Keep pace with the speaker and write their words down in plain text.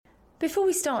Before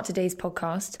we start today's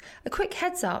podcast, a quick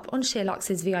heads up on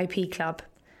SheerLuxe's VIP Club.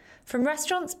 From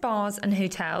restaurants, bars and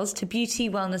hotels to beauty,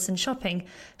 wellness and shopping,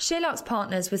 SheerLuxe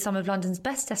partners with some of London's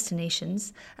best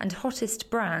destinations and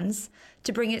hottest brands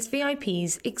to bring its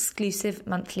VIPs exclusive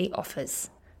monthly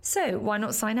offers. So why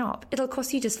not sign up? It'll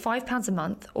cost you just £5 a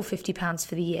month or £50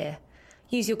 for the year.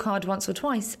 Use your card once or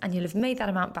twice and you'll have made that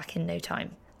amount back in no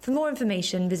time. For more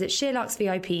information, visit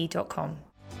SheerLuxeVIP.com.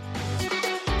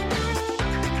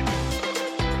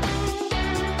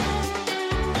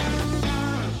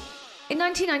 In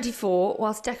 1994,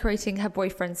 whilst decorating her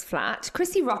boyfriend's flat,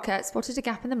 Chrissie Rucker spotted a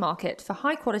gap in the market for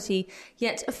high-quality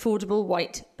yet affordable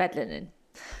white bed linen.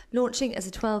 Launching as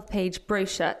a 12-page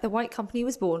brochure, the White Company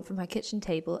was born from her kitchen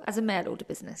table as a mail-order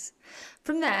business.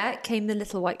 From there came the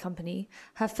Little White Company,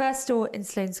 her first store in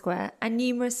Sloane Square, and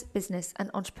numerous business and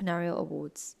entrepreneurial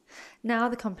awards. Now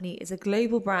the company is a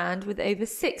global brand with over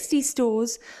 60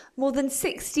 stores, more than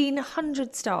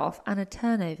 1,600 staff, and a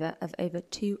turnover of over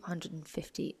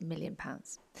 £250 million.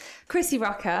 Chrissie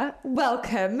Rucker,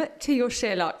 welcome to your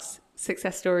SheerLuxe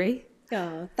success story.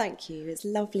 Oh, thank you. It's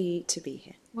lovely to be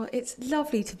here. Well, it's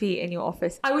lovely to be in your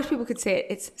office. I wish people could see it.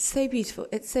 It's so beautiful.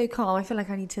 It's so calm. I feel like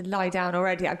I need to lie down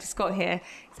already. I've just got here.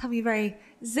 It's having a very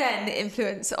zen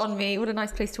influence on me. What a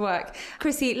nice place to work.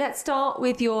 Chrissie, let's start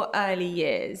with your early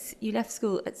years. You left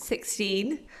school at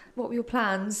 16. What were your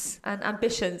plans and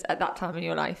ambitions at that time in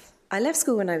your life? I left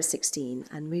school when I was 16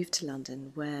 and moved to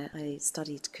London, where I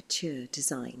studied couture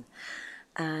design.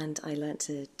 And I learnt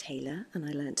to tailor and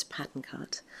I learnt to pattern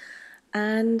cut.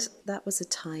 And that was a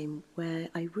time where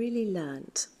I really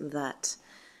learnt that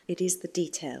it is the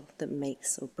detail that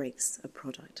makes or breaks a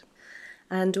product.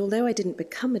 And although I didn't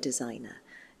become a designer,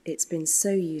 it's been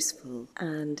so useful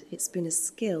and it's been a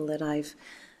skill that I've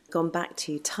gone back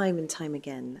to time and time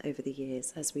again over the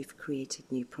years as we've created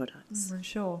new products. I'm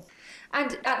sure.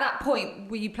 And at that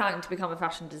point, were you planning to become a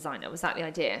fashion designer? Was that the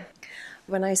idea?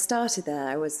 When I started there,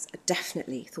 I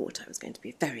definitely thought I was going to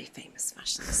be a very famous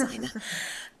fashion designer.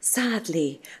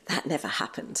 Sadly, that never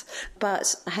happened.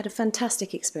 But I had a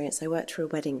fantastic experience. I worked for a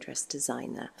wedding dress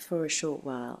designer for a short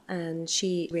while, and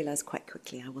she realised quite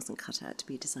quickly I wasn't cut out to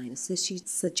be a designer. So she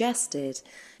suggested,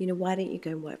 why don't you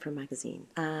go and work for a magazine?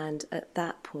 And at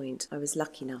that point, I was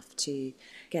lucky enough to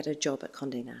get a job at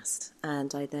Condé Nast.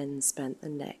 And I then spent the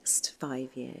next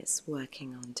 5 years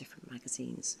working on different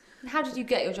magazines. How did you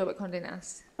get your job at Condé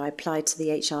Nast? I applied to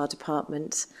the HR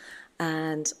department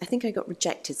and I think I got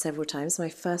rejected several times. My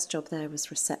first job there was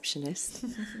receptionist.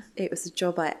 It was a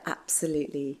job I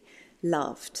absolutely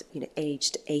loved,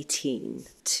 aged 18.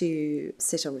 To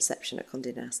sit on reception at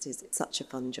Condé Nast is such a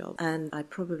fun job. And I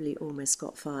probably almost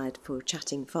got fired for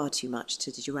chatting far too much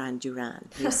to Duran Duran,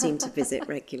 who seemed to visit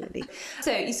regularly.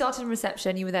 So you started in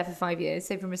reception, you were there for 5 years.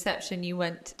 So from reception you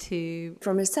went to...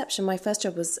 From reception, my first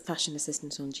job was fashion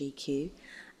assistant on GQ.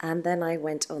 And then I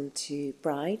went on to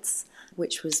Brides,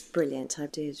 which was brilliant. I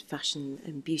did fashion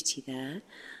and beauty there.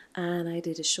 And I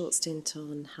did a short stint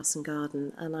on House and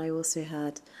Garden. And I also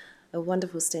had a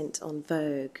wonderful stint on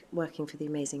Vogue, working for the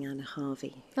amazing Anna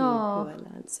Harvey, who I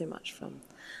learned so much from.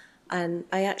 And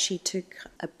I actually took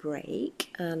a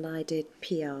break and I did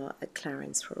PR at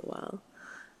Clarins for a while,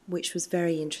 which was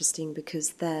very interesting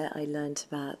because there I learned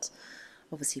about,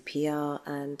 obviously, PR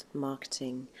and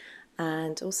marketing,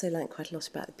 and also learned quite a lot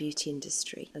about the beauty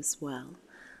industry as well.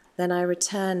 Then I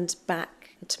returned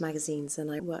back to magazines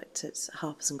and I worked at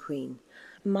Harper's and Queen.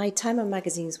 My time on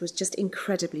magazines was just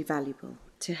incredibly valuable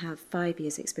to have 5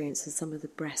 years' experience in some of the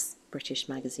best British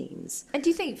magazines. And do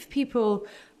you think for people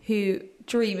who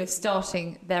dream of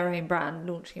starting their own brand,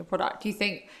 launching a product, do you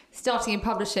think starting in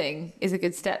publishing is a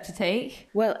good step to take?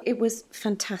 Well, it was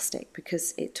fantastic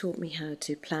because it taught me how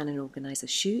to plan and organise a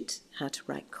shoot, how to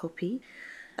write copy.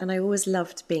 And I always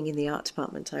loved being in the art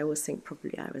department. I always think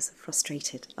probably I was a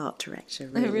frustrated art director,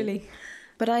 really. Oh, really?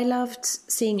 But I loved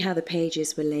seeing how the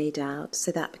pages were laid out,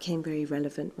 so that became very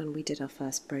relevant when we did our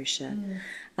first brochure.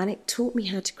 And it taught me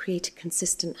how to create a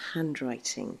consistent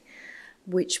handwriting,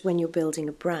 which when you're building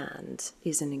a brand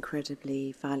is an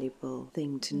incredibly valuable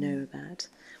thing to know about.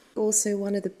 Also,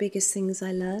 one of the biggest things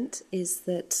I learnt is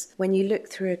that when you look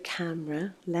through a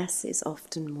camera, less is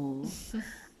often more,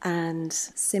 and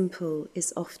simple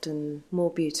is often more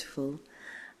beautiful.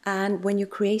 And when you're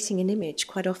creating an image,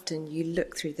 quite often you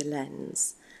look through the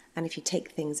lens, and if you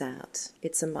take things out,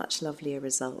 it's a much lovelier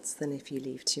result than if you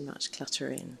leave too much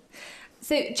clutter in.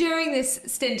 So during this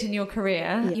stint in your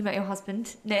career, you met your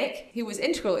husband, Nick, who was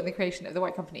integral in the creation of the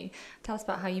White Company. Tell us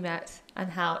about how you met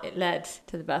and how it led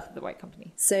to the birth of the White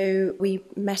Company. So we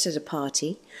met at a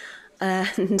party,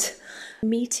 And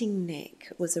meeting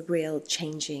Nick was a real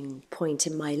changing point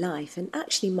in my life and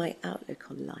actually my outlook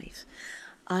on life.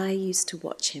 I used to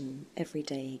watch him every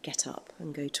day get up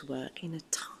and go to work in a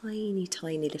tiny,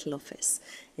 tiny little office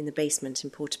in the basement in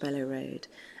Portobello Road.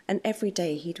 And every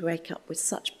day he'd wake up with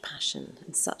such passion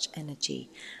and such energy,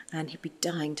 and he'd be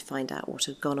dying to find out what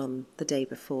had gone on the day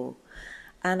before.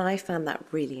 And I found that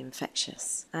really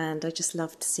infectious. And I just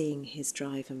loved seeing his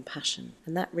drive and passion.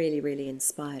 And that really, really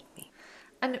inspired me.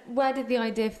 And where did the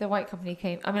idea for the white company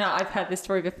came? I mean, I've heard this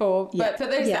story before, but for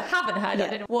those that haven't heard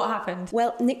it, what happened?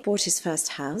 Well, Nick bought his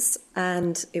first house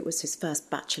and it was his first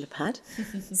bachelor pad.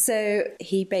 So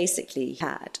he basically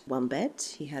had one bed,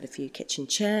 he had a few kitchen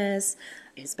chairs,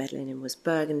 his bed linen was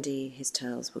burgundy, his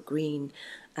towels were green,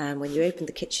 and when you opened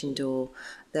the kitchen door,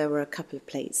 there were a couple of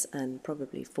plates and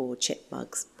probably 4 chip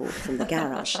mugs bought from the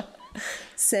garage.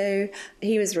 So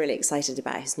he was really excited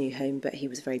about his new home, but he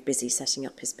was very busy setting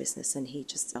up his business, and he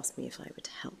just asked me if I would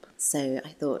help. So I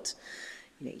thought,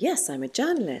 yes, I'm a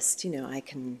journalist. I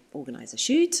can organise a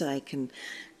shoot, I can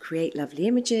create lovely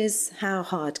images. How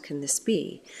hard can this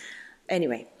be?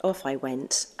 Anyway, off I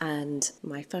went, and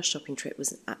my first shopping trip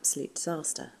was an absolute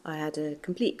disaster. I had a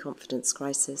complete confidence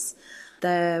crisis.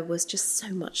 There was just so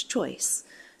much choice.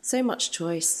 So much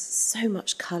choice, so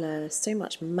much colour, so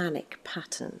much manic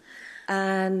pattern,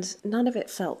 and none of it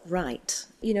felt right.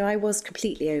 I was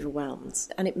completely overwhelmed,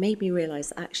 and it made me realise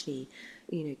that actually,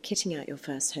 kitting out your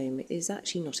first home is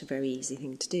actually not a very easy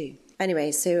thing to do.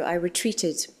 Anyway, so I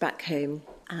retreated back home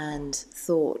and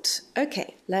thought,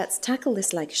 okay, let's tackle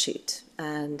this like a shoot,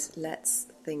 and let's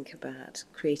think about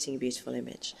creating a beautiful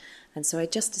image. And so I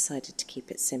just decided to keep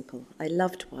it simple. I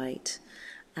loved white.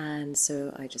 And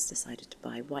so I just decided to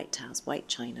buy white towels, white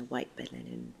china, white bed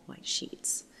linen, white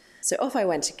sheets. So off I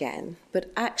went again,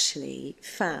 but actually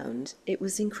found it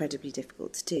was incredibly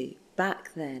difficult to do.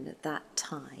 Back then, at that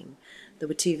time, there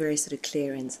were 2 very sort of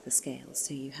clear ends of the scale.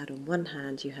 So you had on one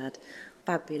hand, you had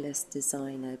fabulous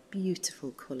designer,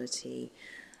 beautiful quality,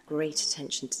 great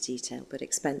attention to detail, but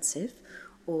expensive.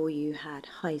 Or you had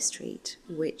high street,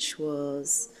 which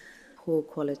was poor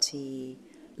quality,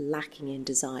 lacking in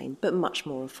design, but much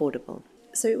more affordable.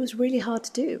 So it was really hard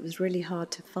to do. It was really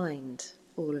hard to find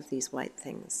all of these white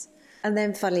things. And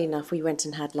then, funnily enough, we went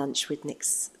and had lunch with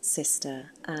Nick's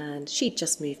sister, and she'd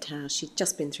just moved house. She'd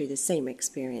just been through the same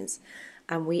experience.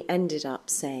 And we ended up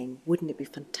saying, wouldn't it be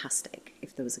fantastic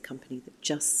if there was a company that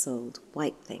just sold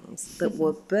white things that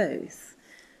were both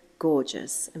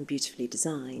gorgeous and beautifully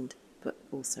designed, but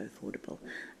also affordable.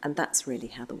 And that's really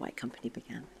how the white company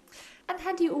began. And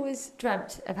had you always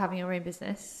dreamt of having your own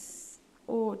business?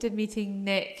 Or did meeting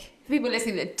Nick, for people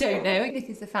listening that don't know, Nick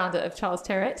is the founder of Charles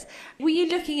Tyrwhitt. Were you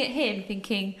looking at him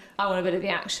thinking, I want a bit of the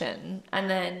action? And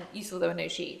then you saw there were no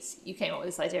sheets. You came up with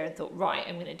this idea and thought, right,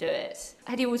 I'm going to do it.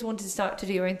 Had you always wanted to start to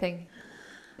do your own thing?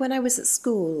 When I was at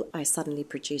school, I suddenly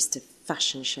produced a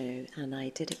fashion show and I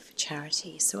did it for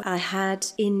charity. So I had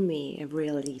in me a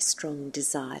really strong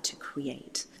desire to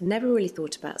create. Never really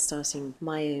thought about starting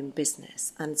my own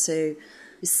business. And so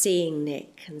seeing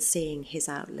Nick and seeing his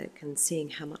outlook and seeing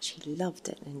how much he loved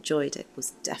it and enjoyed it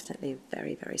was definitely a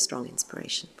very, very strong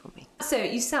inspiration for me. So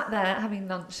you sat there having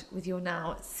lunch with your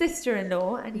now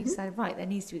sister-in-law and you decided, right, there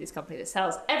needs to be this company that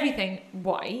sells everything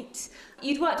white.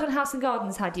 You'd worked on House and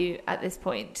Gardens, had you, at this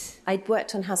point? I'd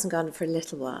worked on House and Garden for a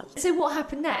little while. So what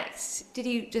happened next? Did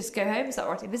you just go home, start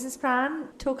writing a business plan?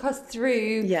 Talk us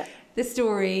through the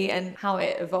story and how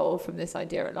it evolved from this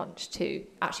idea at lunch to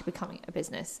actually becoming a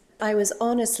business. I was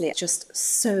honestly just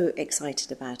so excited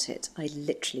about it. I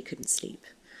literally couldn't sleep.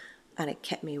 And it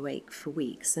kept me awake for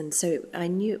weeks. And so I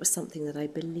knew it was something that I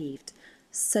believed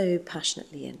so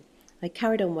passionately in. I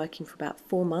carried on working for about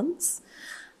 4 months.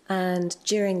 And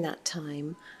during that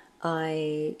time,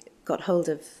 I got hold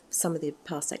of some of the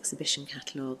past exhibition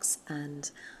catalogues and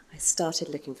I started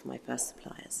looking for my first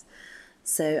suppliers.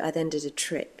 So I then did a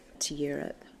trip to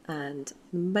Europe, and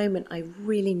the moment I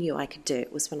really knew I could do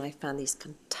it was when I found these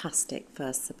fantastic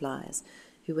first suppliers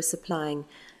who were supplying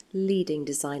leading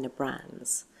designer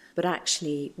brands. But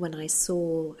actually, when I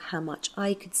saw how much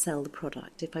I could sell the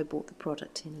product if I bought the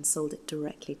product in and sold it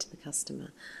directly to the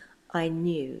customer, I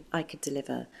knew I could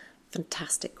deliver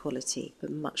fantastic quality, but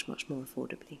much, much more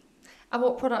affordably. And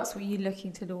what products were you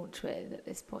looking to launch with at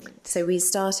this point? So we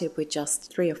started with just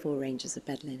 3 or 4 ranges of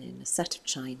bed linen, a set of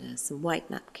china, some white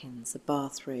napkins, a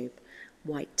bathrobe,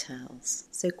 white towels.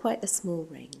 So quite a small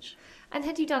range. And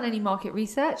had you done any market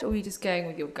research or were you just going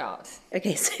with your gut?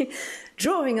 Okay, so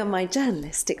drawing on my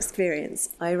journalist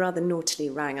experience, I rather naughtily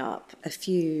rang up a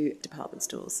few department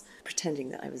stores,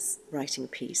 pretending that I was writing a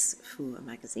piece for a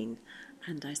magazine.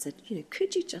 And I said,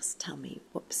 could you just tell me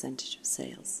what percentage of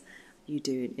sales you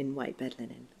do in white bed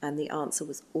linen? And the answer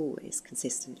was always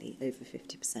consistently over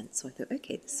 50%. So I thought,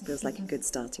 okay, this feels like a good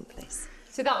starting place.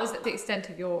 So that was the extent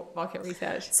of your market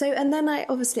research. So, and then I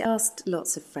obviously asked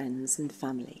lots of friends and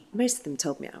family. Most of them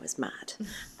told me I was mad.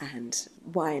 And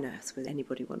why on earth would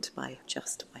anybody want to buy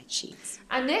just white sheets?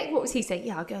 And Nick, what was he saying?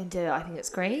 Yeah, I'll go and do it. I think it's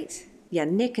great. Yeah,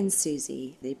 Nick and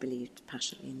Susie, they believed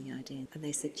passionately in the idea. And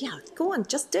they said, yeah, go on,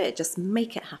 just do it. Just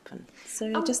make it happen.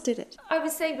 So I just did it. I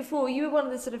was saying before, you were one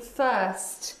of the sort of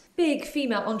first big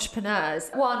female entrepreneurs,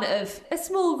 one of a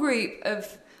small group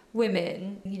of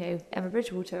women, Emma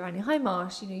Bridgewater, Annie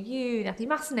Highmarsh, you, Natalie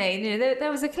Massenet, there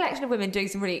was a collection of women doing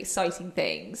some really exciting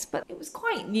things, but it was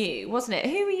quite new, wasn't it?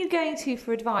 Who were you going to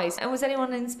for advice? And was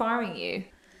anyone inspiring you?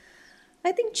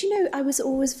 I think, I was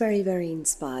always very, very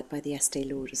inspired by the Estee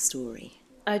Lauder story.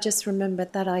 I just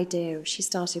remembered that idea. She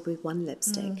started with one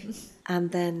lipstick.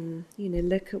 And then,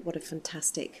 look at what a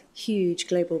fantastic, huge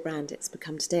global brand it's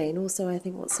become today. And also, I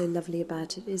think what's so lovely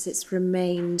about it is it's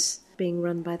remained being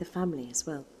run by the family as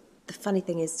well. The funny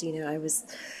thing is, I was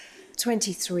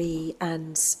 23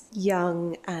 and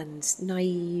young and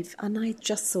naive, and I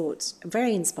just thought,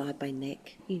 very inspired by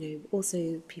Nick.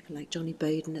 Also people like Johnny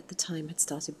Bowden at the time had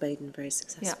started Bowden very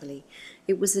successfully.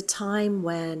 Yeah. It was a time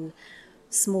when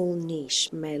small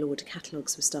niche mail order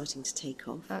catalogues were starting to take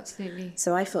off. Absolutely.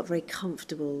 So I felt very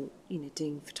comfortable,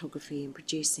 doing photography and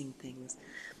producing things.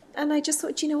 And I just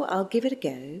thought, I'll give it a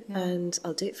go and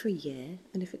I'll do it for a year.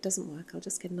 And if it doesn't work, I'll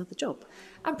just get another job.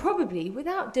 And probably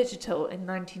without digital in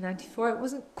 1994, it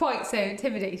wasn't quite so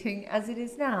intimidating as it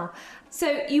is now.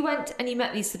 So you went and you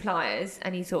met these suppliers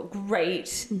and you thought,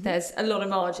 great, there's a lot of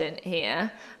margin here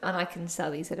and I can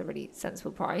sell these at a really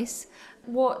sensible price.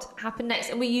 What happened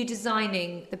next? And were you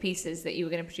designing the pieces that you were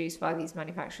going to produce by these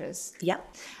manufacturers? Yeah.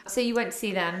 So you went to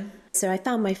see them? So I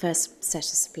found my first set of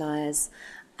suppliers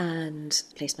and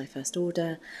placed my first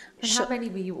order. And how many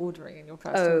were you ordering in your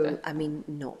first order?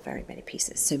 Not very many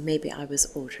pieces. So maybe I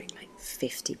was ordering like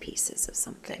 50 pieces of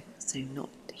something. Okay. So not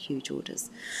huge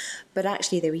orders. But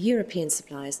actually they were European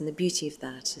suppliers, and the beauty of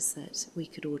that is that we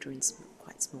could order in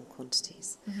quite small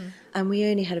quantities. Mm-hmm. And we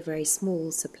only had a very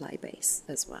small supply base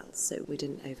as well, so we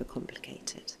didn't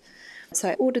overcomplicate it. So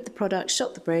I ordered the product,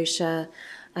 shot the brochure.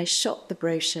 I shot the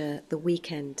brochure the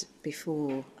weekend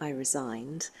before I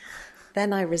resigned.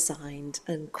 Then I resigned,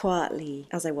 and quietly,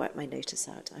 as I worked my notice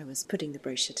out, I was putting the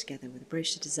brochure together with a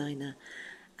brochure designer,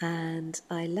 and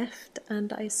I left,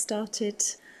 and I started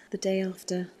the day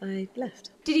after I left.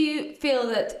 Did you feel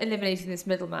that eliminating this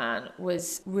middleman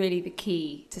was really the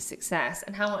key to success,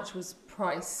 and how much was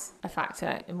price a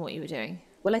factor in what you were doing?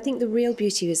 Well, I think the real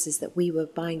beauty is that we were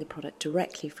buying the product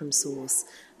directly from source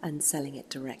and selling it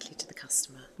directly to the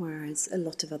customer, whereas a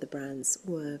lot of other brands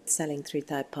were selling through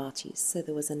third parties, so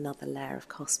there was another layer of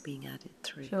cost being added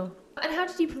through. Sure. And how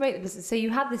did you promote the business? So you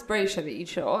had this brochure that you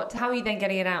shot. How are you then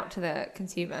getting it out to the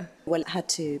consumer? Well, I had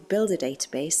to build a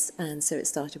database, and so it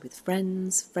started with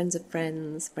friends, friends of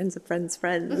friends, friends of friends'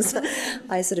 friends.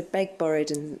 I sort of begged,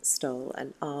 borrowed and stole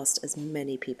and asked as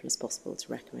many people as possible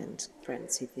to recommend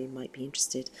friends who they might be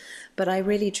interested. But I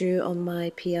really drew on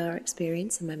my PR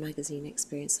experience and my magazine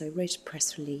experience. So I wrote a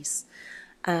press release,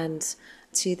 and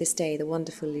to this day, the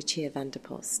wonderful Lucia van der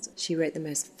Post, she wrote the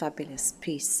most fabulous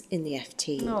piece in the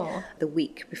FT the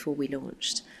week before we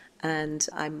launched. And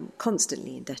I'm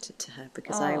constantly indebted to her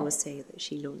because I always say that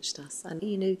she launched us. And,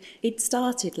 it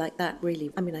started like that,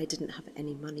 really. I didn't have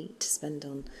any money to spend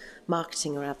on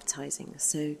marketing or advertising.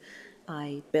 So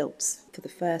I built, for the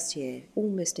first year,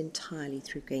 almost entirely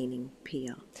through gaining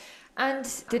PR. And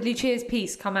did Lucia's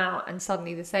piece come out and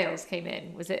suddenly the sales came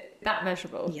in? Was it that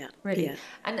measurable? Yeah. Really? Yeah.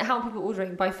 And how are people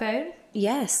ordering? By phone?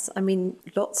 Yes.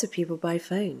 Lots of people by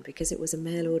phone because it was a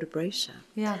mail order brochure.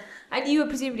 Yeah. And you were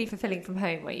presumably fulfilling from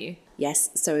home, were you?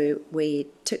 Yes. So we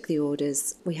took the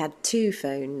orders. We had 2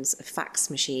 phones, a fax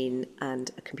machine and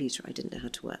a computer. I didn't know how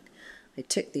to work. I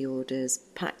took the orders,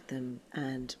 packed them,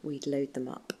 and we'd load them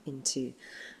up into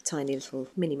a tiny little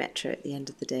mini metro at the end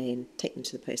of the day and take them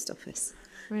to the post office.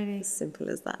 Really? As simple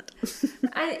as that.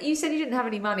 And you said you didn't have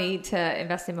any money to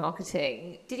invest in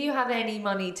marketing. Did you have any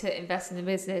money to invest in the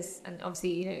business? And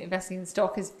obviously, investing in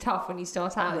stock is tough when you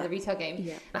start out in the retail game.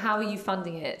 Yeah. But how were you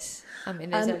funding it in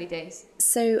those early days?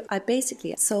 So I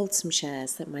basically sold some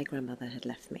shares that my grandmother had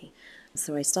left me.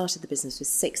 So I started the business with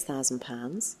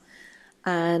 £6,000.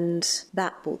 And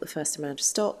that bought the first amount of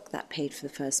stock, that paid for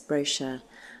the first brochure.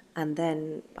 And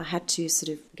then I had to sort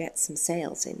of get some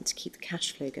sales in to keep the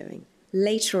cash flow going.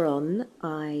 Later on,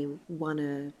 I won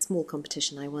a small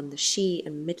competition. I won the She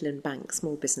and Midland Bank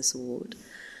Small Business Award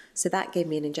So that gave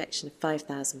me an injection of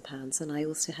 £5,000, and I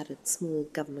also had a small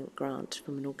government grant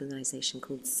from an organisation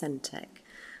called Centec,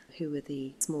 who were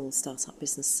the small startup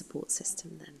business support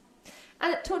system then.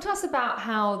 And talk to us about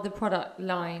how the product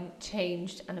line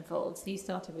changed and evolved. So you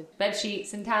started with bed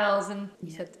sheets and towels, and you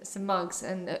said some mugs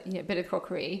and a bit of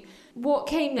crockery. What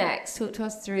came next? Talk to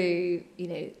us through,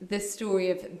 the story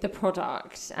of the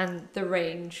product and the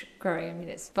range growing. I mean,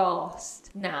 it's vast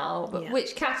now, but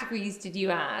which categories did you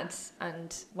add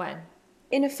and when?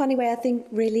 In a funny way, I think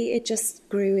really it just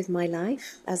grew with my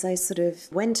life. As I sort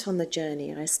of went on the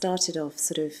journey, I started off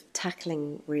sort of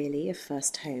tackling really a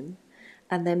first home,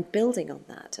 and then building on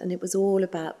that. And it was all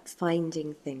about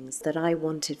finding things that I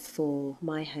wanted for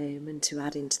my home and to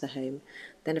add into the home.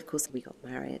 Then, of course, we got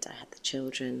married. I had the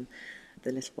children.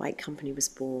 The little white company was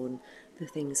born. The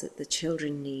things that the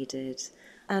children needed.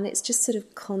 And it's just sort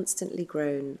of constantly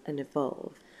grown and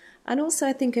evolved. And also,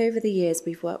 I think over the years,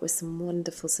 we've worked with some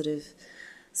wonderful sort of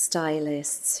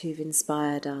stylists who've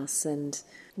inspired us, and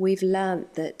we've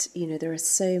learnt that there are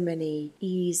so many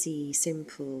easy,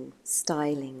 simple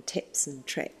styling tips and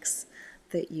tricks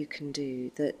that you can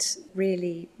do that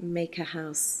really make a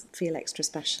house feel extra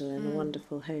special and a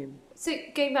wonderful home. So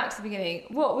going back to the beginning,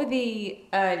 what were the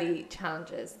early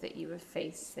challenges that you were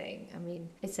facing? I mean,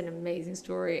 it's an amazing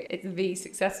story. It's the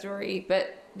success story,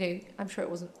 but I'm sure it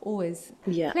wasn't always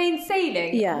plain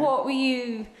sailing. Yeah. What were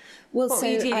you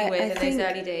dealing with in those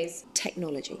early days?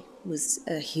 Technology was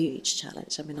a huge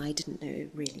challenge. I mean, I didn't know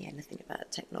really anything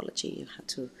about technology. You had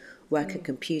to work a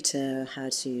computer, how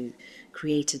to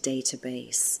create a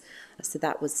database. So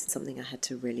that was something I had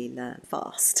to really learn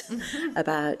fast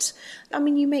about. I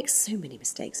mean, you make so many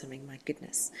mistakes. I mean, my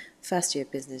goodness. First year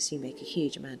of business, you make a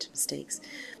huge amount of mistakes.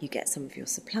 You get some of your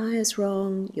suppliers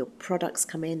wrong. Your products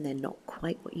come in, they're not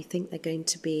quite what you think they're going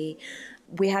to be.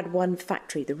 We had one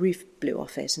factory, the roof blew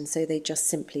off it, and so they just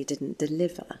simply didn't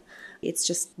deliver. It's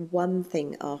just one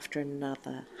thing after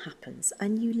another happens,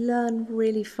 and you learn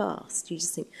really fast. You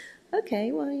just think,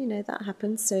 okay, well, that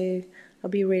happens, so I'll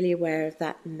be really aware of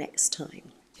that next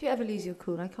time. Do you ever lose your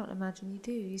cool? I can't imagine you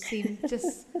do. You seem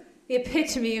just the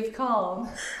epitome of calm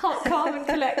and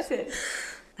collected.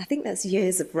 I think that's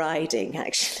years of riding,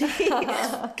 actually.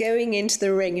 Going into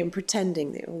the ring and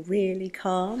pretending that you're really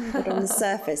calm, but on the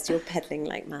surface you're pedaling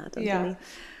like mad underneath. Yeah.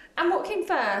 And what came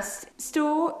first?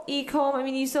 Store, e-com? I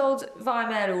mean, you sold via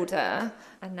mail order,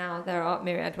 and now there are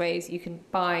myriad ways you can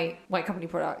buy White Company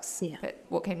products. Yeah. But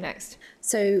what came next?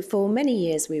 So for many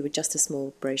years we were just a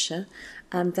small brochure,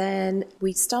 and then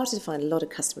we started to find a lot of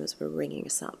customers were ringing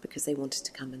us up because they wanted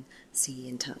to come and see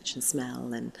and touch and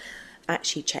smell and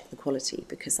actually check the quality,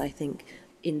 because I think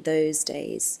in those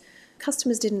days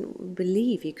customers didn't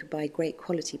believe you could buy great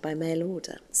quality by mail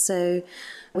order. So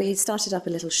we started up a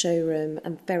little showroom,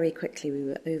 and very quickly we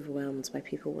were overwhelmed by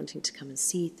people wanting to come and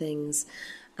see things,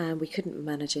 and we couldn't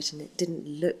manage it, and it didn't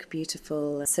look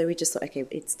beautiful. So we just thought, okay,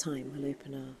 it's time, we'll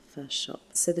open our first shop.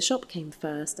 So the shop came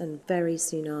first, and very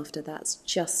soon after, that's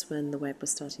just when the web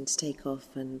was starting to take off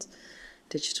and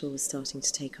digital was starting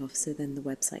to take off. So then the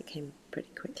website came pretty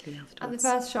quickly afterwards. And the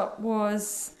first shop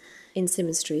was? In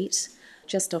Symonds Street,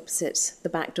 just opposite the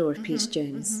back door of Peter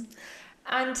Jones.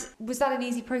 And was that an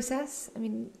easy process? I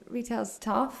mean, retail's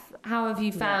tough. How have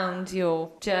you found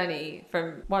your journey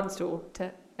from one store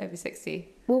to over 60?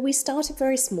 Well, we started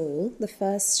very small. The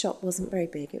first shop wasn't very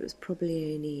big. It was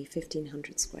probably only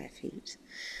 1,500 square feet.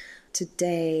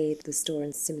 Today, the store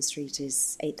in Symonds Street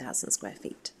is 8,000 square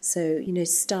feet. So,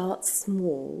 start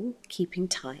small, keeping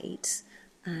tight,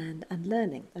 and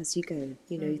learning as you go.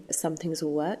 Some things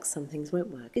will work, some things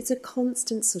won't work. It's a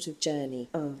constant sort of journey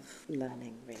of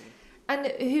learning, really. And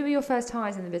who were your first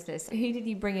hires in the business? Who did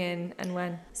you bring in and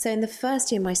when? So in the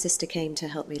first year, my sister came to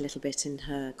help me a little bit in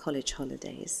her college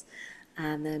holidays.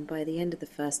 And then by the end of the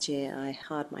first year, I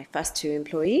hired my first 2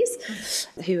 employees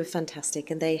who were fantastic,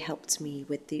 and they helped me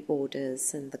with the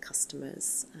orders and the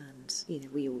customers.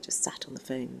 And, we all just sat on the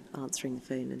phone, answering the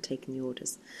phone and taking the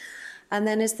orders. And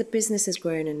then as the business has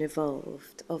grown and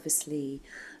evolved, obviously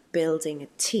building a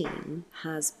team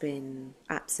has been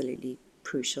absolutely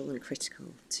crucial and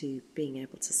critical to being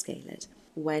able to scale it.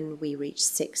 When we reached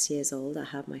 6 years old, I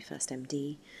had my first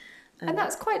MD. And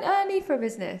that's quite early for a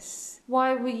business.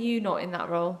 Why were you not in that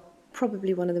role?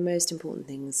 Probably one of the most important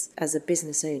things as a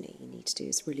business owner you need to do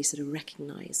is really sort of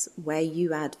recognise where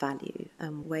you add value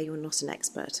and where you're not an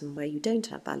expert and where you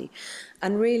don't add value.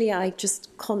 And really I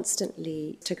just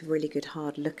constantly took a really good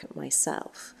hard look at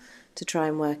myself to try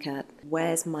and work out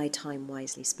where's my time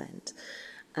wisely spent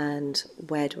and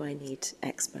where do I need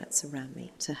experts around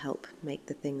me to help make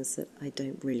the things that I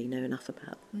don't really know enough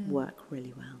about work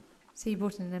really well. So you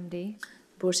brought in an MD?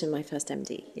 Brought in my first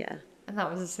MD, yeah. And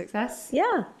that was a success?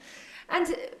 Yeah.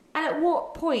 And at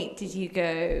what point did you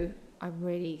go, I'm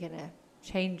really going to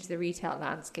change the retail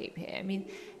landscape here? I mean,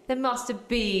 there must have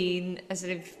been a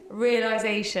sort of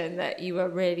realisation that you were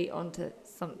really onto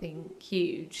something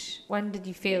huge. When did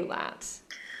you feel that?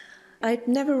 I'd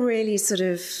never really sort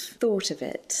of thought of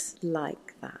it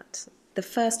like that. The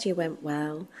first year went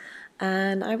well,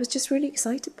 and I was just really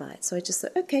excited by it. So I just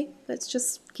thought, okay, let's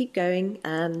just keep going.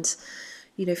 And,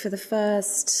 you know, for the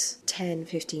first 10,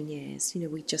 15 years, you know,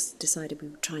 we just decided we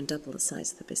would try and double the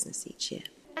size of the business each year.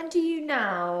 And do you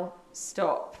now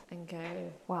stop and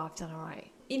go, wow, I've done all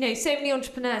right? You know, so many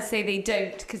entrepreneurs say they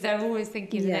don't because they're always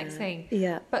thinking of the next thing.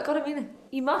 Yeah. But God, I mean,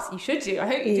 you should do. I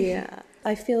hope you do. Yeah.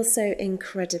 I feel so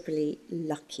incredibly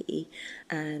lucky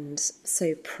and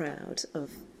so proud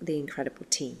of the incredible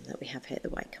team that we have here at the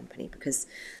White Company, because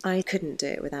I couldn't do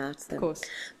it without them. Of course.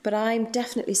 But I'm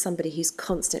definitely somebody who's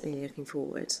constantly looking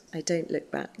forward. I don't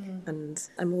look back. And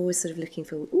I'm always sort of looking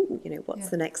for, what's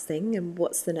the next thing and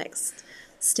what's the next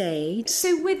stage.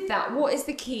 So with that, what is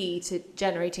the key to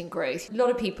generating growth? A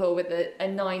lot of people with a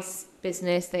nice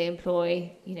business, they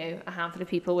employ, a handful of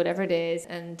people, whatever it is,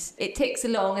 and it ticks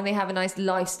along and they have a nice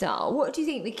lifestyle. What do you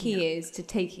think the key is to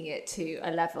taking it to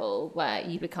a level where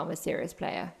you become a serious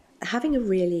player? Having a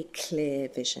really clear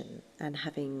vision and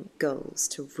having goals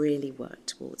to really work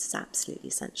towards is absolutely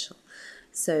essential.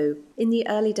 So in the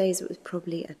early days, it was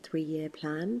probably a 3-year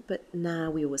plan, but now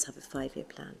we always have a 5-year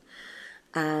plan.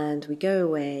 And we go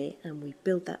away and we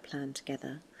build that plan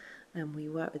together, and we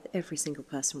work with every single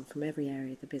person from every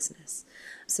area of the business.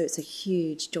 So it's a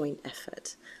huge joint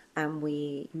effort, and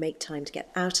we make time to get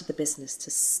out of the business,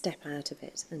 to step out of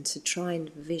it and to try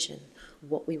and vision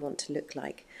what we want to look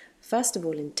like. First of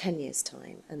all, in 10 years'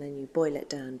 time, and then you boil it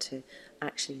down to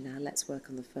actually now let's work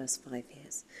on the first 5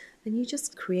 years. And you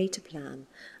just create a plan.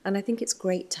 And I think it's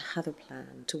great to have a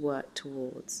plan to work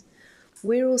towards.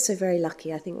 We're also very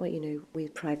lucky, I think, we're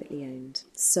privately owned.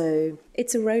 So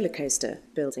it's a roller coaster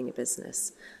building a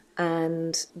business.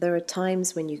 And there are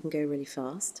times when you can go really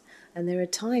fast. And there are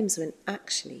times when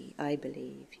actually, I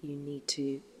believe, you need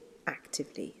to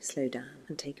actively slow down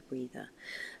and take a breather.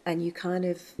 And you kind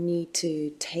of need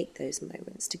to take those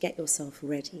moments to get yourself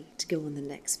ready to go on the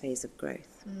next phase of growth.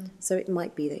 So it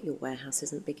might be that your warehouse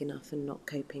isn't big enough and not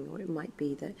coping, or it might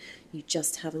be that you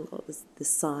just haven't got the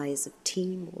size of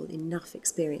team or enough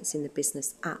experience in the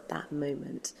business at that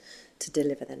moment to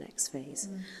deliver the next phase.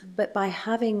 But by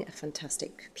having a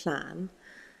fantastic plan,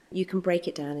 you can break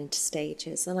it down into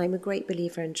stages. And I'm a great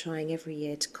believer in trying every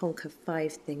year to conquer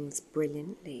 5 things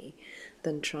brilliantly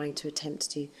than trying to attempt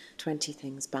to do 20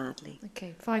 things badly.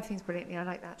 Okay, 5 things brilliantly. I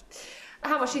like that.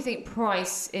 How much do you think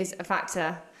price is a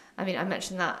factor? I mean, I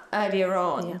mentioned that earlier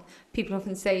on. Yeah. People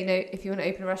often say, if you want to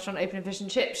open a restaurant, open a fish and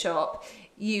chip shop,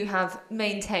 you have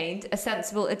maintained a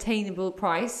sensible, attainable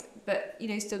price, but,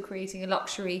 still creating a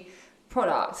luxury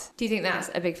product. Do you think that's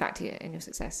a big factor in your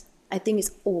success? I think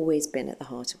it's always been at the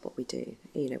heart of what we do.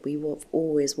 We've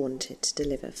always wanted to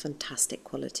deliver fantastic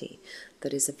quality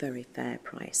that is a very fair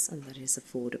price and that is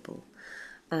affordable.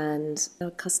 And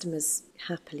our customers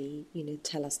happily,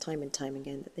 tell us time and time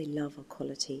again that they love our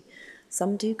quality.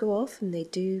 Some do go off and they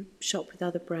do shop with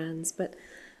other brands, but,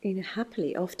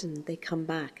 happily, often they come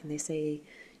back and they say,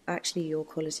 actually, your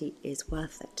quality is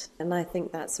worth it. And I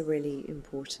think that's a really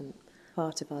important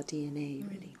part of our DNA,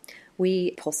 really.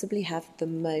 We possibly have the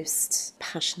most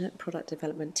passionate product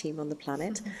development team on the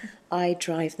planet. I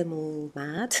drive them all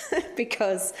mad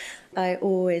because I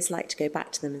always like to go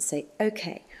back to them and say,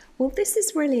 okay, well, this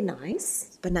is really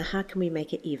nice, but now how can we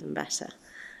make it even better?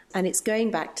 And it's going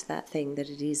back to that thing that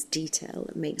it is detail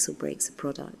that makes or breaks a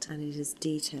product, and it is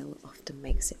detail that often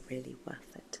makes it really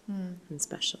worth it and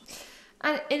special.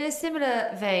 And in a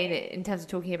similar vein, in terms of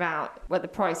talking about whether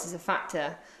price is a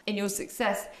factor in your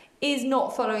success, is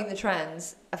not following the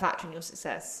trends a factor in your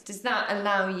success? Does that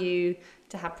allow you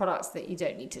to have products that you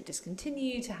don't need to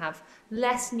discontinue, to have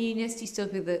less newness? Do you still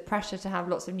feel the pressure to have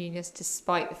lots of newness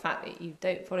despite the fact that you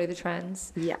don't follow the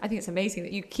trends? Yeah. I think it's amazing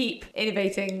that you keep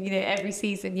innovating, every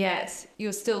season, yet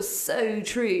you're still so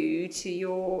true to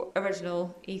your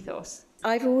original ethos.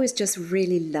 I've always just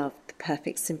really loved the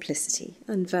perfect simplicity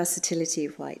and versatility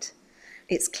of white.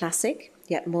 It's classic,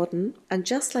 yet modern, and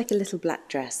just like a little black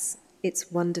dress,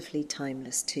 it's wonderfully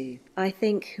timeless too. I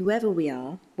think whoever we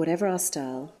are, whatever our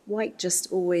style, white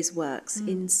just always works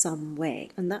in some way.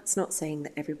 And that's not saying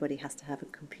that everybody has to have a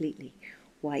completely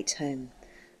white home.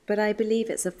 But I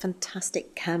believe it's a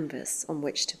fantastic canvas on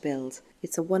which to build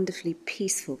It's a wonderfully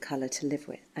peaceful colour to live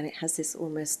with, and it has this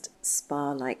almost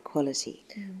spa-like quality,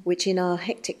 which in our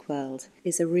hectic world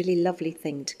is a really lovely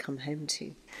thing to come home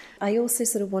to. I also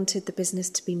sort of wanted the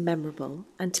business to be memorable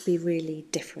and to be really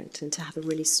different and to have a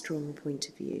really strong point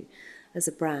of view as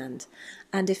a brand.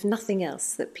 And if nothing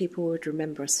else, that people would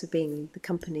remember us for being the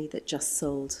company that just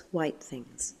sold white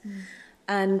things.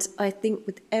 And I think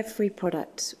with every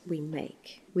product we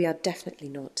make, we are definitely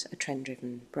not a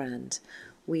trend-driven brand.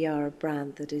 We are a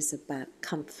brand that is about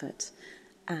comfort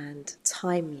and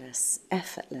timeless,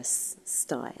 effortless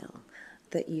style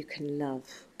that you can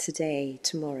love today,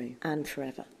 tomorrow, and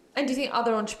forever. And do you think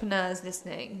other entrepreneurs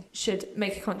listening should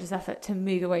make a conscious effort to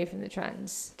move away from the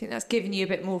trends? Do you think that's given you a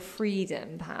bit more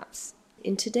freedom, perhaps?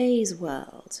 In today's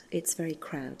world, it's very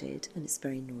crowded and it's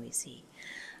very noisy.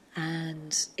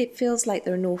 And it feels like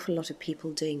there are an awful lot of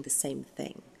people doing the same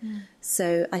thing.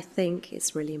 So I think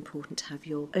it's really important to have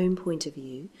your own point of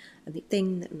view and the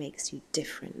thing that makes you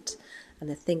different and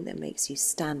the thing that makes you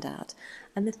stand out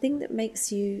and the thing that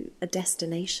makes you a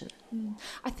destination.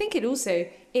 I think it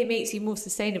makes you more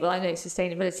sustainable. I know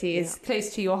sustainability is close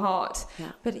to your heart,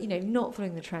 but not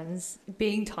following the trends,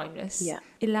 being timeless,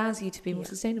 allows you to be more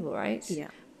sustainable, right? Yeah.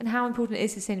 And how important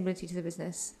is sustainability to the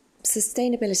business?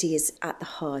 Sustainability is at the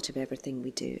heart of everything we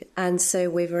do. And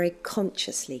so we're very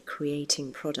consciously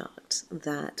creating product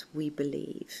that we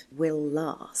believe will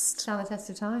last. Stand the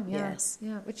test of time, Yes.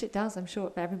 Yeah, which it does, I'm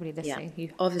sure, for everybody listening. Yeah.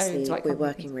 Who Obviously, owns white we're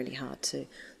companies. working really hard to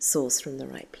source from the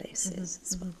right places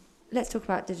as well. Let's talk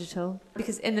about digital,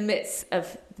 because in the midst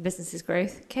of the business's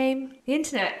growth came the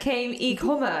internet, came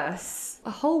e-commerce.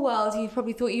 A whole world you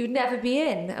probably thought you would never be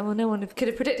in, and no one could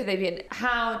have predicted they'd be in.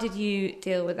 How did you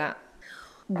deal with that?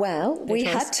 Well, we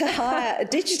had to hire a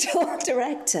digital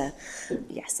director.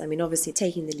 Yes, I mean, obviously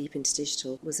taking the leap into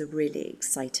digital was a really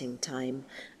exciting time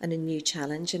and a new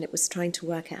challenge, and it was trying to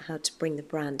work out how to bring the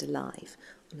brand alive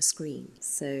on a screen.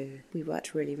 So we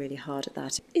worked really, really hard at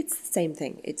that. It's the same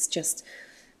thing. It's just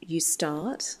you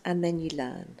start and then you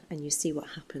learn and you see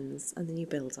what happens and then you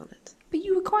build on it. But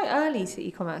you were quite early to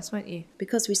e-commerce, weren't you?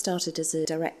 Because we started as a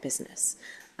direct business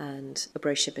and a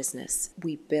brochure business,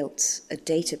 we built a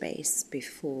database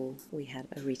before we had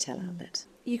a retail outlet.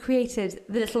 You created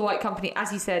the Little White Company,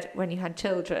 as you said, when you had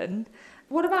children.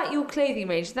 What about your clothing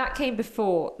range? That came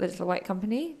before the Little White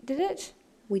Company, did it?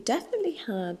 We definitely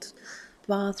had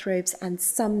bathrobes and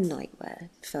some nightwear,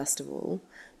 first of all.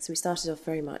 So we started off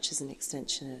very much as an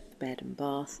extension of bed and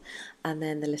bath. And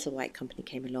then the Little White Company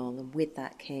came along, and with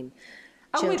that came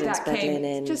children's bed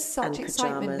linen just such and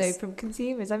excitement, pyjamas. though, from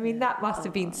consumers. I mean, that must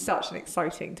have been such an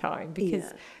exciting time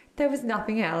because there was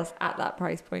nothing else at that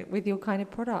price point with your kind of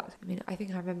product. I mean, I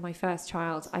think I remember my first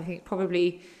child. I think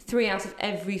probably 3 out of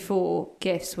every 4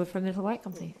 gifts were from Little White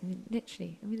Company. I mean,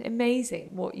 literally. I mean,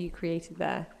 amazing what you created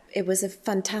there. It was a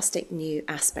fantastic new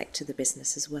aspect to the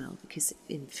business as well, because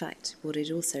in fact, what it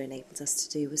also enabled us to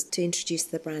do was to introduce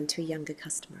the brand to a younger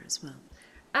customer as well.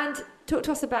 And talk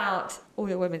to us about all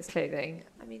your women's clothing.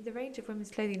 I mean, the range of women's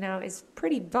clothing now is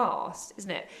pretty vast, isn't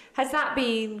it? Has that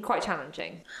been quite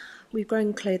challenging? We've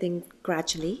grown clothing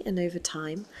gradually and over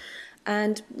time.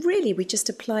 And really, we just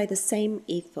apply the same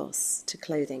ethos to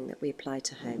clothing that we apply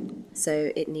to home.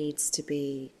 So it needs to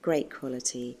be great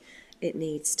quality, it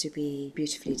needs to be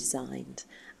beautifully designed,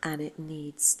 and it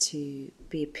needs to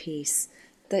be a piece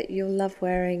that you'll love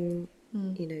wearing,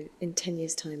 in 10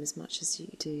 years' time as much as you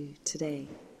do today.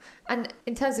 And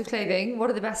in terms of clothing, what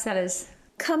are the best sellers?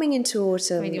 Coming into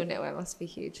autumn... I mean, your knitwear must be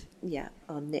huge. Yeah,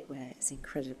 our knitwear is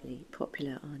incredibly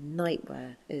popular. Our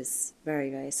nightwear is very,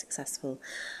 very successful.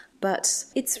 But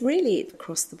it's really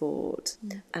across the board.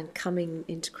 And coming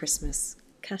into Christmas,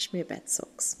 cashmere bed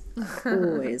socks,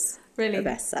 always really? a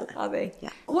bestseller. Are they?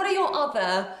 Yeah. What are your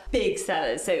other big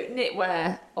sellers? So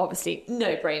knitwear, obviously,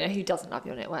 no-brainer. Who doesn't love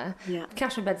your knitwear? Yeah.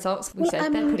 Cashmere bed socks, we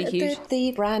said, they're pretty huge.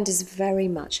 The brand is very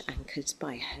much anchored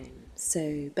by home.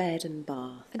 So bed and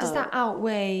bath. And does that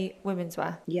outweigh women's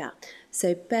wear? Yeah.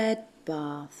 So bed,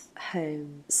 bath,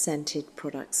 home, scented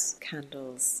products,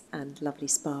 candles, and lovely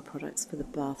spa products for the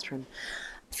bathroom,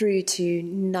 through to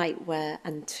nightwear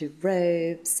and to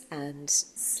robes and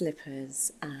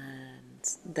slippers,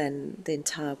 and then the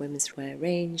entire women's wear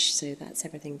range. So that's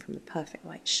everything from the perfect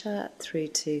white shirt through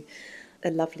to a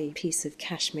lovely piece of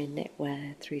cashmere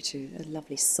knitwear, through to a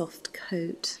lovely soft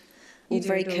coat. All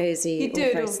very cosy, all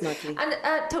very snuggly.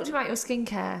 And talk to me about your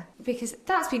skincare, because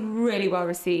that's been really well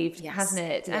received, hasn't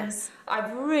it? Yes. And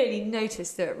I've really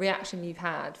noticed the reaction you've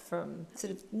had from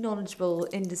sort of knowledgeable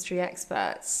industry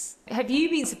experts. Have you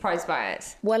been surprised by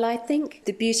it? Well, I think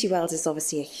the beauty world is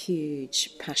obviously a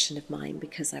huge passion of mine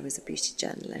because I was a beauty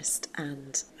journalist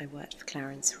and I worked for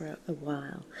Clarins for a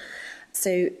while.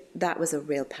 So that was a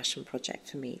real passion project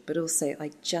for me. But also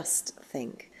I just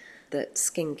think that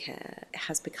skincare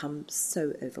has become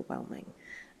so overwhelming.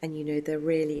 And, there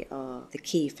really are the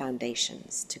key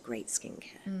foundations to great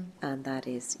skincare. And that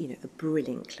is, a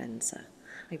brilliant cleanser.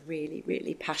 I really,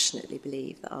 really passionately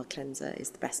believe that our cleanser is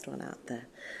the best one out there.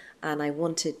 And I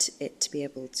wanted it to be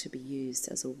able to be used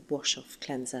as a wash-off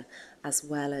cleanser as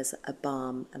well as a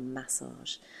balm and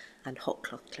massage and hot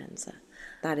cloth cleanser.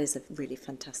 That is a really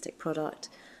fantastic product.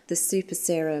 The Super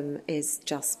Serum is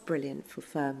just brilliant for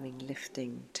firming,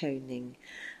 lifting, toning.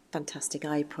 Fantastic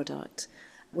eye product,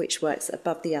 which works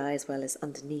above the eye as well as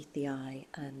underneath the eye.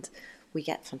 And we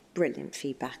get some brilliant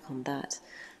feedback on that.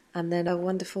 And then a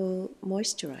wonderful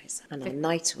moisturiser. And our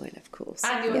night oil, of course.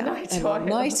 And your night oil. And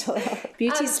night oil.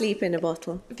 Beauty sleep in a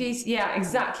bottle. Yeah,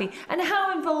 exactly. And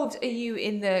how involved are you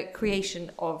in the creation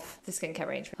of the skincare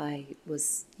range?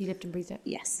 You lived and breathed it?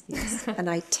 Yes. And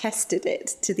I tested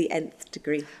it to the nth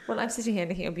degree. Well, I'm sitting here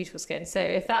looking at beautiful skin, so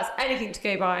if that's anything to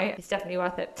go by, it's definitely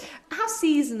worth it. How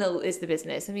seasonal is the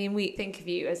business? I mean, we think of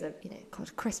you as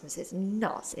God, Christmas is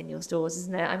nuts in your stores,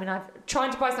 isn't it? I mean, I've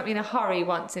tried to buy something in a hurry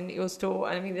once in your store,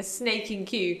 and I mean, the snaking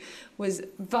queue was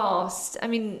vast. I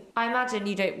mean, I imagine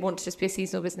you don't want to just be a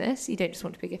seasonal business. You don't just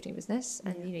want to be a gifting business.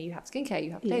 And, you have skincare,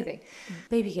 you have clothing,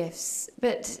 baby gifts.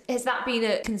 But has that been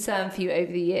a concern for you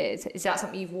over the years? Is that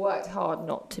something you've worked hard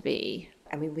not to be?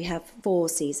 I mean, we have 4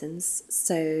 seasons.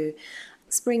 So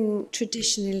spring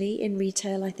traditionally in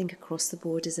retail, I think across the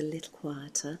board is a little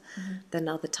quieter than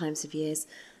other times of years.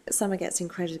 Summer gets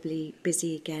incredibly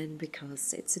busy again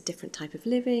because it's a different type of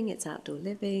living, it's outdoor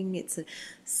living, it's a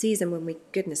season when we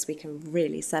can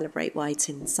really celebrate white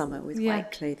in summer with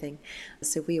white clothing.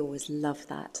 So we always love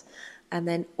that. And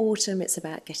then autumn, it's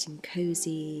about getting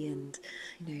cosy and,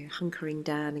 hunkering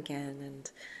down again,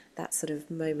 and that sort of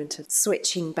moment of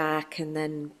switching back and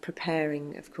then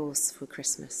preparing, of course, for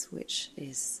Christmas, which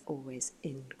is always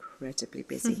incredibly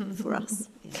busy for us.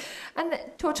 Yeah. And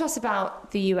talk to us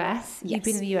about the US. Yes. You've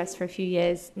been in the US for a few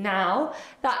years now.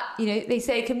 That, they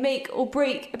say it can make or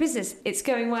break a business. It's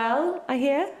going well, I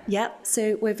hear. Yeah,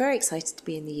 so we're very excited to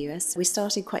be in the US. We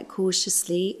started quite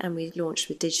cautiously and we launched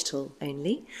with digital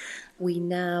only. We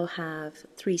now have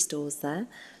 3 stores there.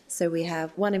 So we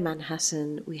have 1 in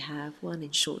Manhattan, we have 1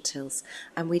 in Short Hills,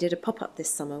 and we did a pop-up this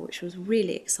summer, which was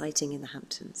really exciting in the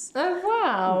Hamptons. Oh,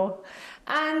 wow.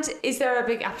 And is there a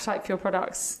big appetite for your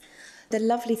products? The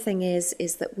lovely thing is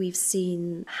that we've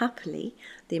seen, happily,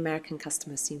 the American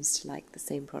customer seems to like the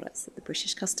same products that the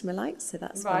British customer likes, so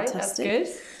that's fantastic. That's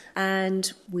good.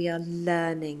 And we are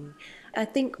learning. I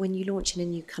think when you launch in a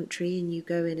new country and you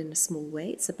go in a small way,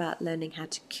 it's about learning how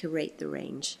to curate the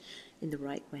range in the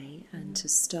right way and to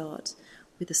start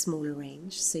with a smaller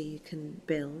range so you can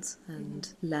build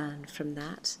and learn from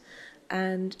that.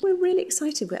 And we're really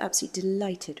excited. We're absolutely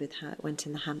delighted with how it went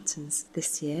in the Hamptons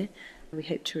this year. We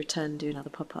hope to return and do another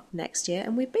pop-up next year.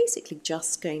 And we're basically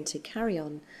just going to carry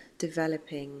on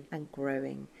developing and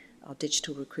growing our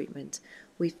digital recruitment.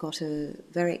 We've got a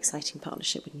very exciting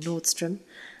partnership with Nordstrom,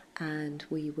 and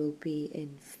we will be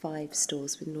in 5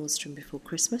 stores with Nordstrom before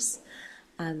Christmas.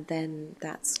 And then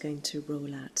that's going to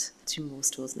roll out to more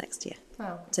stores next year.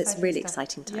 Wow, so it's really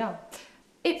exciting time. Yeah.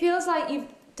 It feels like you've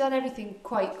done everything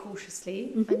quite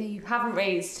cautiously. I know you haven't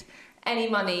raised any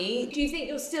money. Do you think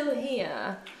you're still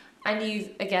here and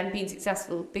you've, again, been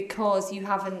successful because you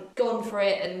haven't gone for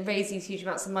it and raised these huge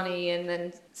amounts of money and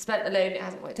then spent a loan, it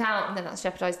hasn't worked out, and then that's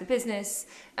jeopardised the business?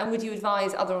 And would you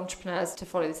advise other entrepreneurs to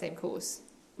follow the same course?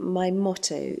 My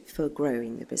motto for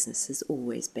growing the business has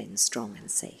always been strong and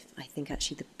safe. I think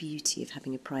actually the beauty of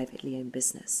having a privately owned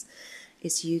business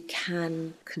is you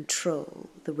can control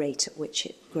the rate at which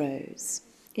it grows.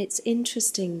 It's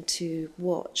interesting to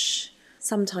watch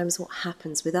sometimes what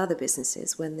happens with other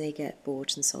businesses when they get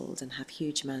bought and sold and have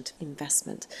huge amount of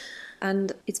investment.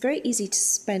 And it's very easy to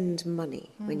spend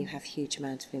money when you have huge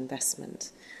amount of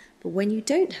investment. But when you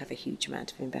don't have a huge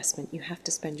amount of investment, you have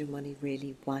to spend your money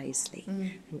really wisely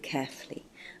and carefully.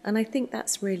 And I think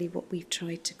that's really what we've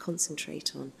tried to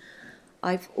concentrate on.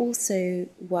 I've also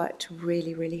worked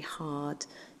really, really hard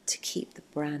to keep the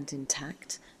brand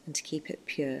intact and to keep it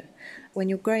pure. When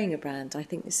you're growing a brand, I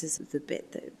think this is the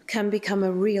bit that can become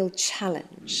a real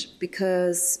challenge,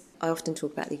 because I often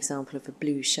talk about the example of a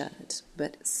blue shirt,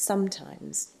 but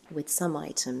sometimes with some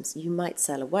items, you might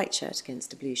sell a white shirt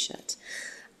against a blue shirt.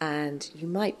 And you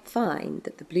might find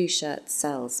that the blue shirt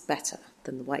sells better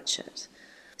than the white shirt.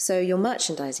 So your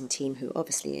merchandising team, who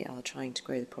obviously are trying to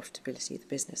grow the profitability of the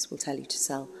business, will tell you to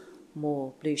sell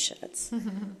more blue shirts.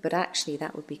 But actually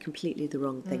that would be completely the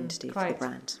wrong thing to do for the quite.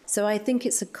 brand. So I think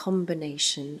it's a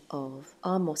combination of,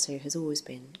 our motto has always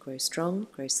been grow strong,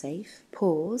 grow safe,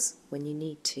 pause when you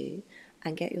need to,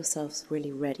 and get yourselves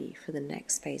really ready for the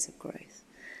next phase of growth.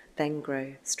 Then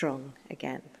grow strong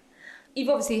again. You've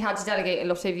obviously had to delegate a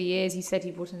lot over the years. You said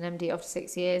you brought an MD after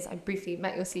 6 years. I briefly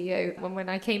met your CEO when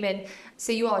I came in.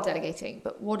 So you are delegating,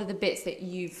 but what are the bits that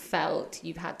you've felt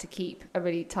you've had to keep a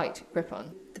really tight grip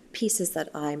on? The pieces that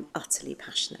I'm utterly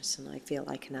passionate and I feel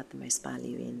I can add the most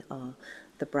value in are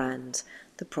the brand,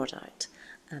 the product,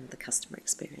 and the customer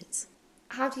experience.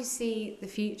 How do you see the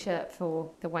future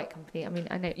for the White Company? I mean,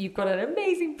 I know you've got an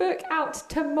amazing book out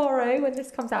tomorrow. When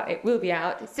this comes out, it will be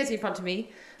out. It's sitting in front of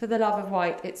me. For the Love of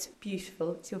White, it's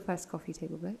beautiful. It's your first coffee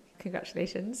table book.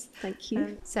 Congratulations. Thank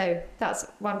you. So that's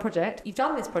one project. You've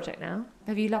done this project now.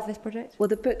 Have you loved this project? Well,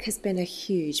 the book has been a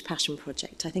huge passion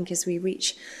project. I think as we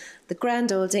reach the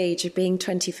grand old age of being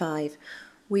 25,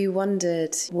 we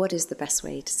wondered what is the best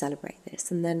way to celebrate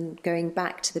this? And then going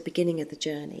back to the beginning of the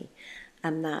journey,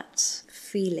 and that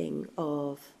feeling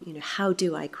of, how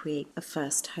do I create a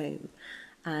first home,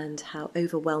 and how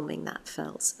overwhelming that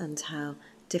felt and how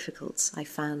difficult I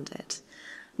found it.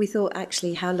 We thought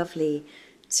actually how lovely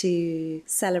to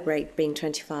celebrate being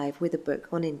 25 with a book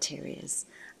on interiors.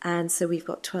 And so we've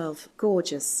got 12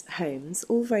 gorgeous homes,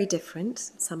 all very different.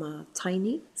 Some are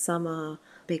tiny, some are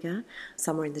bigger,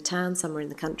 some are in the town, some are in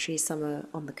the country, some are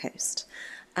on the coast.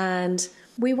 And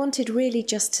we wanted really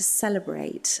just to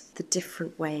celebrate the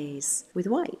different ways with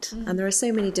white. And there are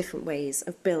so many different ways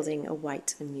of building a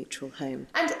white and neutral home.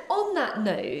 And on that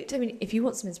note, I mean, if you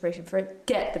want some inspiration for it,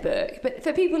 get the book. But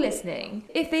for people listening,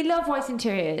 if they love white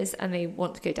interiors and they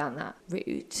want to go down that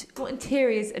route, what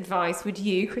interiors advice would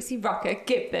you, Chrissie Rucker,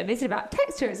 give them? Is it about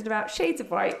texture? Is it about shades of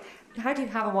white? How do you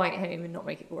have a white home and not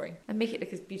make it boring? And make it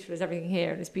look as beautiful as everything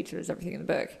here and as beautiful as everything in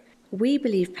the book? We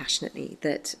believe passionately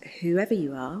that whoever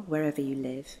you are, wherever you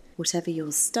live, whatever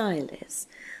your style is,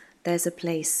 there's a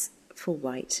place for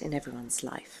white in everyone's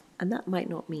life. And that might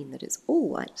not mean that it's all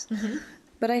white.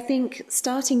 But I think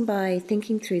starting by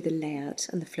thinking through the layout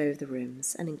and the flow of the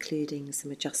rooms and including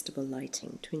some adjustable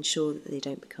lighting to ensure that they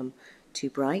don't become too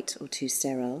bright or too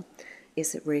sterile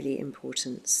is a really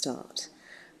important start.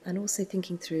 And also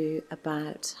thinking through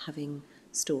about having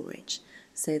storage,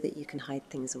 so that you can hide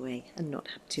things away and not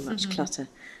have too much clutter,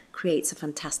 creates a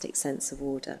fantastic sense of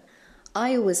order.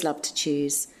 I always love to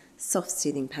choose soft,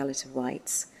 soothing palette of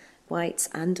whites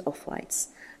and off-whites,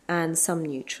 and some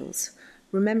neutrals,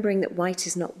 remembering that white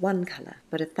is not one colour,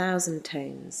 but 1,000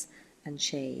 tones and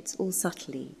shades, all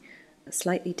subtly,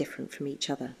 slightly different from each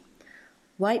other.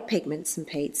 White pigments and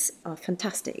paints are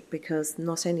fantastic because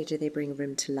not only do they bring a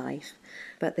room to life,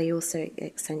 but they also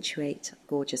accentuate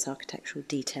gorgeous architectural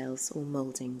details or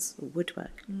mouldings or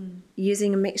woodwork.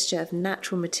 Using a mixture of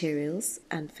natural materials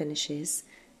and finishes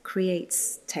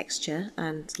creates texture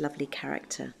and lovely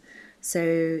character.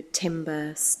 So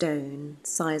timber, stone,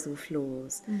 sisal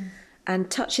floors,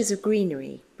 and touches of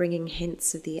greenery, bringing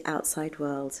hints of the outside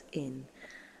world in.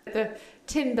 The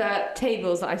timber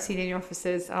tables that I've seen in your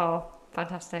offices are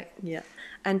fantastic. Yeah.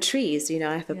 And trees,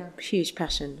 I have a huge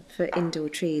passion for indoor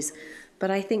trees,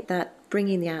 but I think that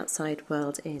bringing the outside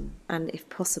world in, and if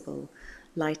possible,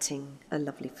 lighting a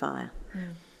lovely fire.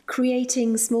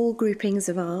 Creating small groupings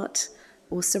of art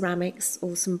or ceramics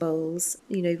or some bowls,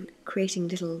 creating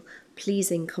little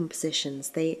pleasing compositions.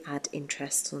 They add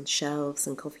interest on shelves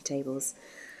and coffee tables,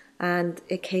 and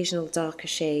occasional darker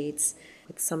shades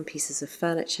with some pieces of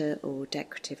furniture or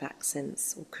decorative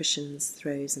accents or cushions,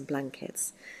 throws and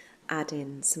blankets add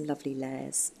in some lovely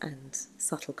layers and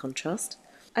subtle contrast.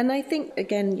 And I think,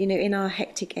 again, in our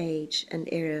hectic age and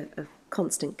era of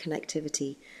constant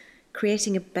connectivity,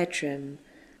 creating a bedroom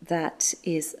that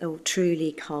is a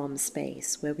truly calm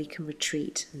space where we can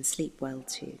retreat and sleep well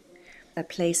to. A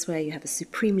place where you have a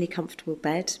supremely comfortable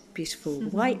bed, beautiful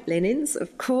white linens,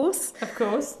 of course. Of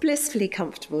course. Blissfully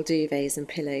comfortable duvets and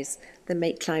pillows that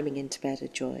make climbing into bed a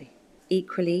joy.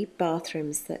 Equally,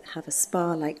 bathrooms that have a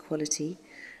spa-like quality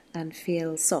and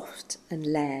feel soft and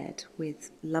layered with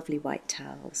lovely white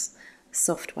towels, a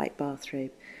soft white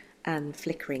bathrobe and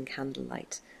flickering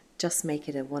candlelight. Just make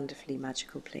it a wonderfully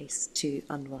magical place to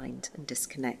unwind and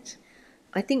disconnect.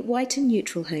 I think white and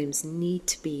neutral homes need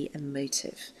to be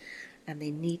emotive, and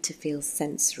they need to feel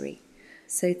sensory.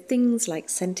 So things like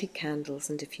scented candles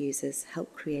and diffusers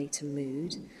help create a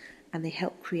mood, and they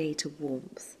help create a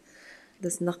warmth.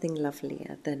 There's nothing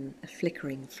lovelier than a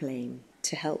flickering flame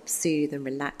to help soothe and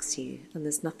relax you, and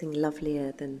there's nothing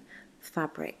lovelier than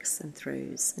fabrics and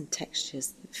throws and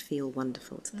textures that feel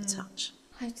wonderful to the touch.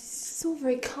 It's all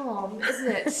very calm, isn't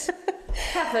it?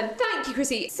 Heaven. Thank you,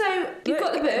 Chrissie. So, you've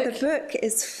got the book. The book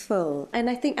is full. And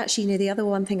I think actually, the other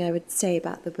one thing I would say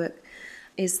about the book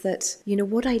is that,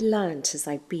 what I learned as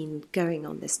I've been going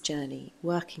on this journey,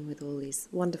 working with all these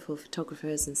wonderful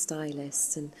photographers and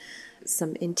stylists and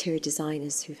some interior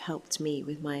designers who've helped me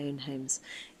with my own homes,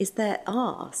 is there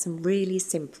are some really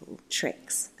simple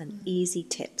tricks and easy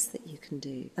tips that you can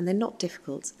do. And they're not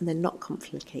difficult and they're not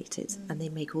complicated and they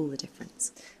make all the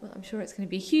difference. Well, I'm sure it's going to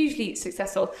be hugely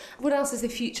successful. What else does the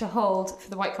future hold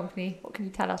for the White Company? What can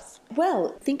you tell us?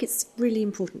 Well, I think it's really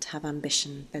important to have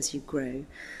ambition as you grow.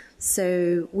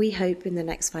 So we hope in the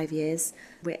next 5 years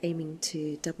we're aiming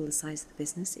to double the size of the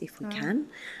business if we can,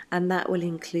 and that will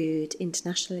include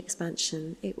international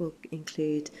expansion. It will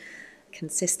include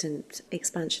consistent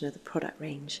expansion of the product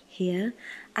range here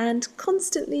and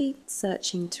constantly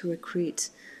searching to recruit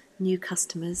new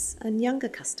customers and younger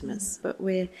customers. But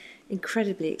we're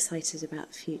incredibly excited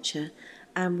about the future,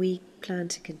 and we plan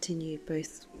to continue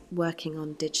both working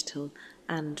on digital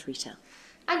and retail.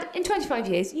 And in 25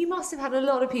 years, you must have had a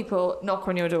lot of people knock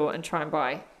on your door and try and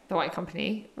buy the White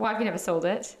Company. Why have you never sold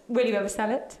it? Will you ever sell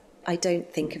it? I don't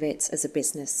think of it as a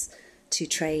business to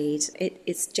trade.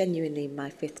 It's genuinely my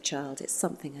fifth child. It's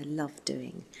something I love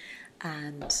doing.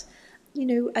 And,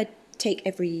 I take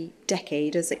every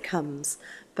decade as it comes,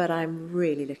 but I'm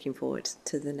really looking forward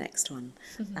to the next one.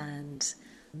 Mm-hmm. And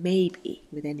maybe,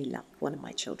 with any luck, one of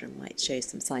my children might show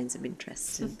some signs of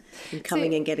interest in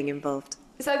coming and getting involved.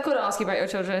 So I've got to ask you about your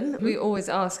children. We always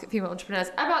ask female entrepreneurs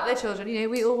about their children.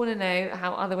 We all want to know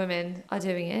how other women are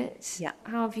doing it. Yeah.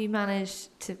 How have you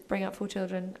managed to bring up 4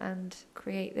 children and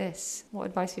create this? What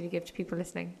advice would you give to people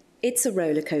listening? It's a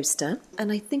roller coaster,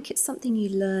 and I think it's something you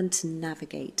learn to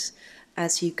navigate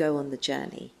as you go on the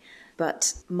journey.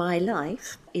 But my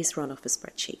life is run off a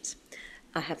spreadsheet.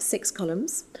 I have 6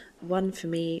 columns, one for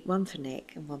me, one for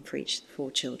Nick, and one for each of the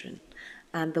 4 children.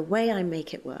 And the way I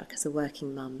make it work as a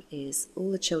working mum is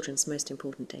all the children's most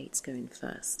important dates go in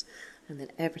first, and then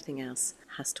everything else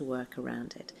has to work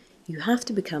around it. You have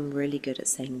to become really good at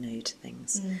saying no to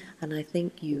things. And I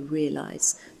think you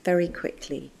realise very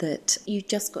quickly that you've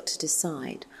just got to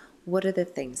decide what are the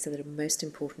things that are most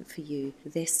important for you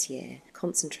this year,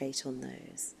 concentrate on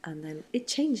those, and then it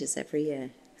changes every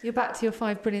year. You're back to your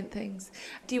 5 brilliant things.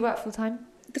 Do you work full time?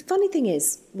 The funny thing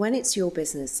is, when it's your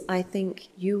business, I think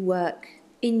you work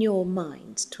in your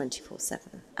mind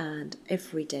 24/7, and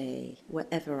every day,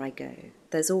 wherever I go,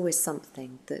 there's always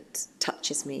something that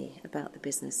touches me about the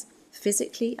business.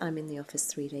 Physically, I'm in the office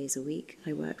 3 days a week.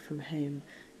 I work from home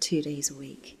 2 days a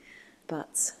week,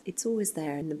 but it's always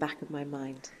there in the back of my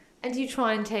mind. And do you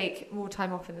try and take more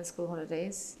time off in the school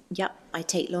holidays? Yep, I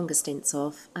take longer stints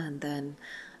off, and then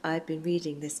I've been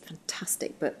reading this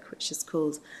fantastic book which is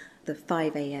called The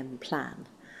 5 a.m. Plan.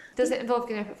 Does it involve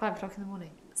getting up at 5 o'clock in the morning?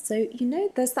 So,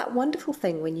 there's that wonderful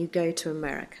thing when you go to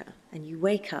America and you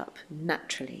wake up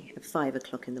naturally at 5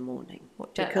 o'clock in the morning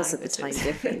because of the time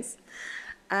difference.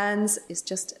 And it's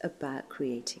just about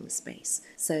creating space.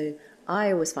 So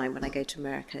I always find when I go to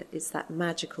America, it's that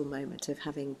magical moment of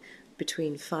having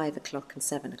between 5 o'clock and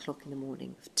 7 o'clock in the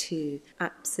morning of 2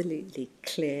 absolutely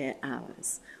clear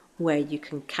hours where you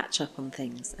can catch up on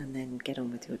things and then get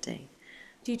on with your day.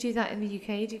 Do you do that in the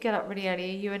UK? Do you get up really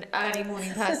early? Are you an early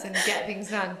morning person and get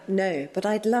things done? No, but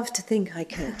I'd love to think I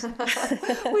could.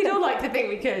 We'd all like to think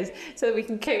we could, so that we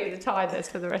can cope with the tiredness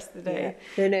for the rest of the day.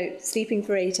 Yeah. No, sleeping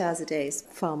for 8 hours a day is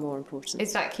far more important.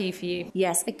 Is that key for you?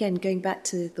 Yes, again, going back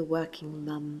to the working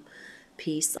mum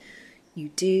piece, you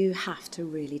do have to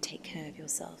really take care of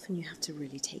yourself and you have to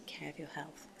really take care of your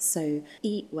health. So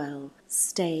eat well,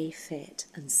 stay fit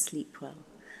and sleep well.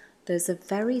 There's a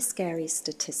very scary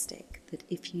statistic that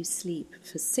if you sleep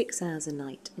for 6 hours a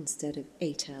night instead of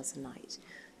 8 hours a night,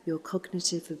 your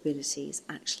cognitive ability is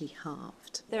actually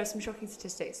halved. There are some shocking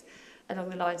statistics along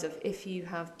the lines of if you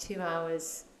have 2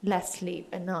 hours less sleep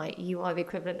a night, you are the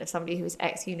equivalent of somebody who is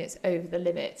X units over the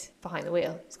limit behind the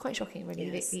wheel. It's quite shocking,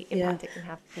 really, yes. the impact it can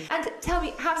have. And tell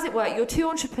me, how does it work? You're 2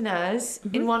 entrepreneurs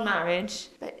in one marriage,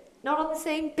 but not on the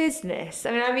same business.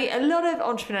 I mean, a lot of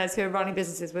entrepreneurs who are running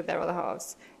businesses with their other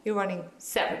halves, you're running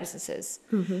separate businesses.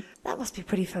 That must be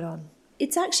pretty full on.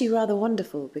 It's actually rather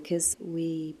wonderful because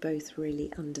we both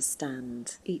really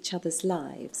understand each other's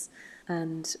lives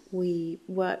and we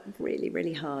work really,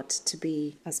 really hard to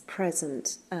be as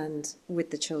present and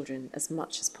with the children as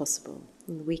much as possible.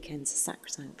 And the weekends are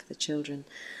sacrosanct for the children.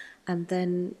 And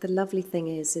then the lovely thing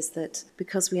is that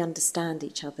because we understand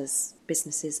each other's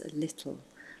businesses a little,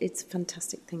 it's a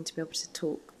fantastic thing to be able to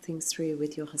talk things through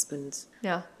with your husband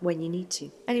when you need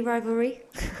to. Any rivalry?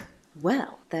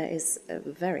 Well, there is a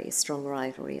very strong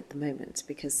rivalry at the moment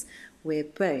because we're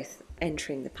both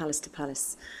entering the Palace to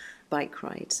Palace bike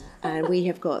ride, and we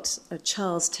have got a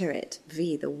Charles Tyrwhitt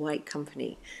v the White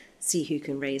Company, see who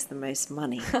can raise the most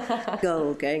money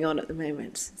goal going on at the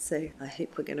moment. So I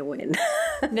hope we're going to win.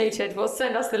 Noted. Well,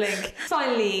 send us the link.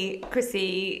 Finally,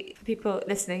 Chrissie, for people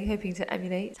listening, hoping to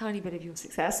emulate a tiny bit of your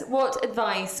success, what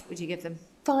advice would you give them?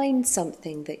 Find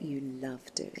something that you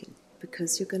love doing,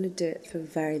 because you're going to do it for a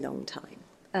very long time.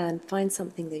 And find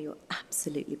something that you're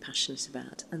absolutely passionate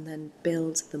about, and then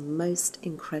build the most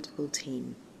incredible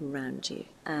team around you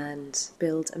and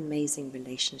build amazing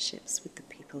relationships with the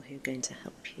people who are going to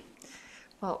help you.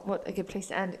 Well, what a good place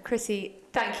to end. Chrissie,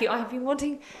 thank you. I have been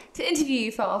wanting to interview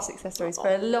you for our success stories for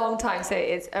a long time, so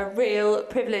it's a real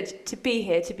privilege to be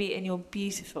here, to be in your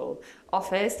beautiful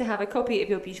office, to have a copy of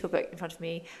your beautiful book in front of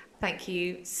me. Thank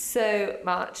you so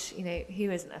much. You know, who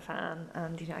isn't a fan?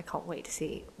 And, you know, I can't wait to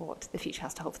see what the future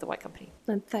has to hold for the White Company.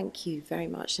 And thank you very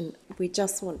much. And we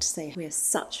just want to say we're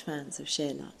such fans of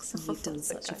Sheer Lux, and you've done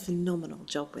such a phenomenal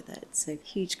job with it. So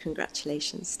huge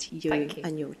congratulations to you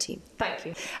and your team. Thank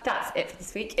you. That's it for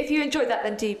this week. If you enjoyed that,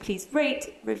 then do please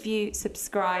rate, review,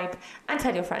 subscribe, and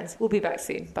tell your friends. We'll be back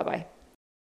soon. Bye-bye.